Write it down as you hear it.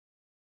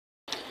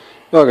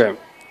Okay,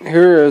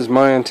 here is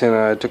my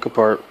antenna. I took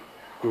apart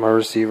my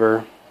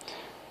receiver.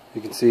 You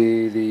can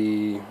see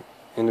the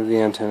end of the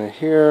antenna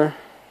here,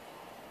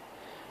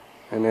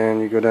 and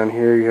then you go down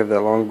here, you have that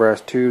long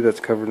brass tube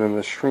that's covered in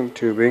the shrink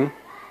tubing,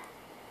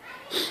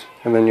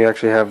 and then you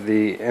actually have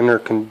the inner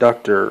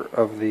conductor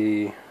of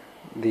the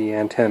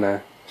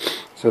antenna.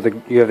 So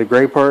you have the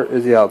gray part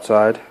is the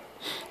outside,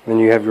 then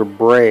you have your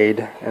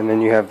braid, and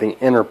then you have the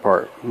inner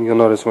part. You'll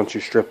notice once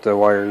you strip the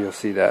wire, you'll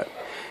see that.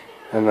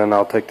 And then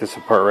I'll take this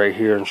apart right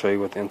here and show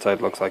you what the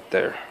inside looks like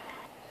there.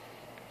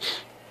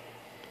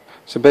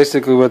 So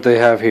basically what they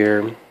have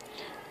here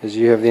is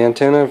you have the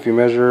antenna. If you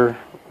measure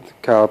the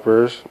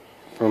calipers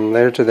from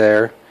there to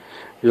there,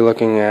 you're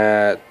looking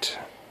at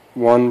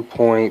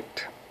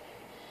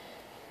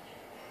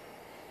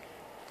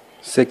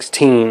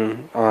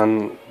 1.16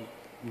 on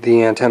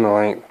the antenna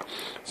length.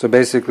 So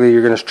basically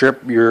you're going to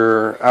strip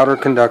your outer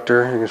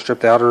conductor, you're going to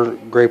strip the outer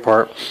gray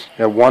part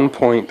at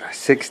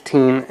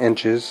 1.16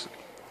 inches,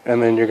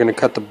 and then you're going to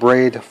cut the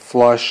braid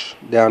flush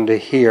down to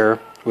here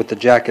with the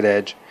jacket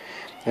edge,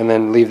 and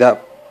then leave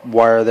that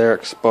wire there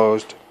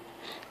exposed.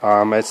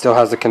 It still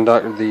has the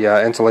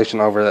insulation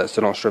over that,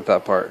 so don't strip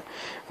that part.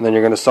 And then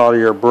you're going to solder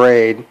your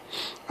braid,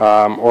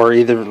 or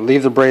either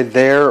leave the braid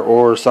there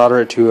or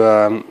solder it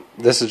to,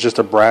 this is just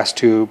a brass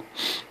tube,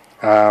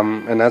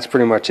 and that's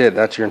pretty much it.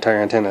 That's your entire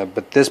antenna.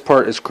 But this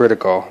part is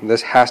critical.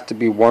 This has to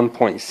be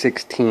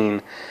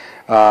 1.16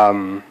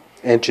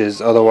 inches,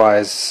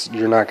 otherwise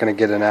you're not going to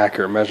get an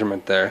accurate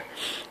measurement there.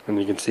 And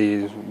you can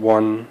see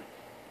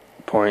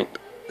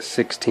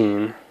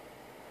 1.16,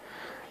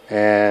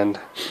 and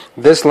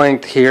this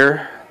length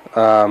here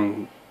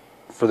for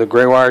the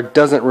gray wire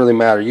doesn't really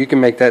matter. You can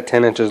make that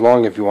 10 inches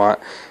long if you want.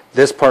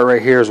 This part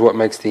right here is what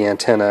makes the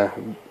antenna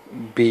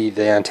be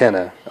the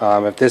antenna.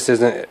 If this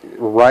isn't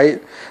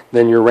right,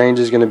 then your range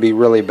is going to be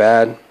really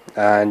bad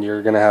and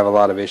you're going to have a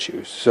lot of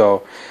issues.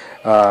 So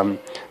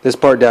this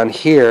part down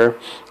here,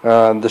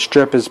 the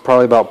strip is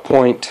probably about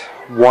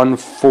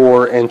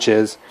 0.14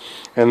 inches,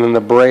 and then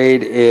the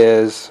braid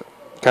is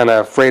kind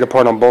of frayed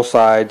apart on both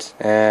sides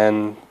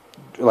and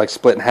like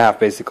split in half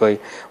basically.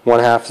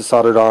 One half is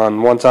soldered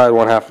on one side,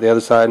 one half the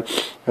other side,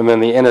 and then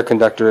the inner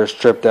conductor is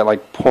stripped at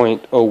like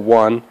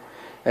 0.01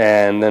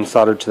 and then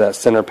soldered to that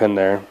center pin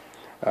there.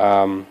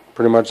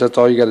 Pretty much that's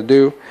all you got to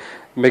do.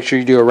 Make sure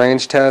you do a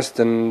range test,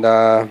 and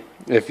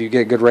if you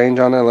get good range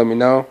on it, let me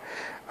know.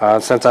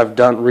 Since I've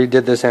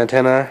redid this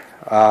antenna,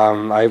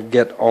 I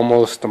get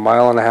almost 1.5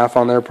 miles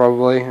on there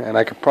probably, and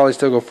I could probably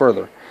still go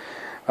further.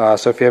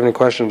 So if you have any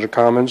questions or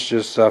comments,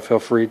 just feel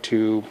free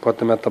to put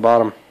them at the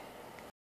bottom.